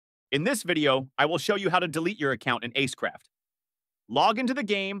In this video, I will show you how to delete your account in Acecraft. Log into the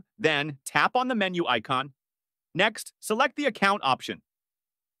game, then tap on the menu icon. Next, select the account option.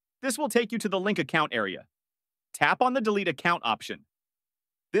 This will take you to the link account area. Tap on the delete account option.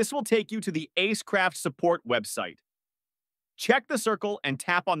 This will take you to the Acecraft support website. Check the circle and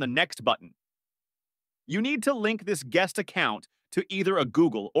tap on the next button. You need to link this guest account to either a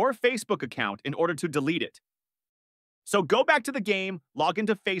Google or Facebook account in order to delete it. So go back to the game, log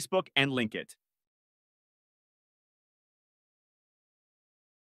into Facebook, and link it.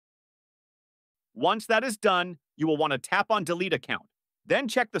 Once that is done, you will want to tap on Delete Account. Then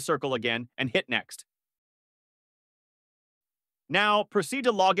check the circle again and hit Next. Now, proceed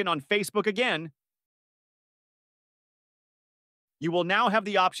to log in on Facebook again. You will now have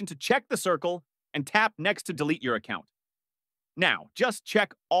the option to check the circle and tap Next to delete your account. Now, just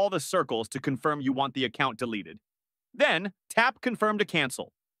check all the circles to confirm you want the account deleted. Then, tap Confirm to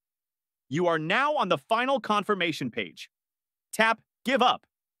cancel. You are now on the final confirmation page. Tap Give Up,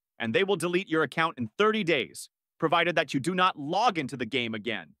 and they will delete your account in 30 days, provided that you do not log into the game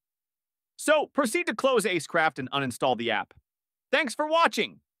again. So, proceed to close Acecraft and uninstall the app. Thanks for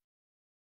watching!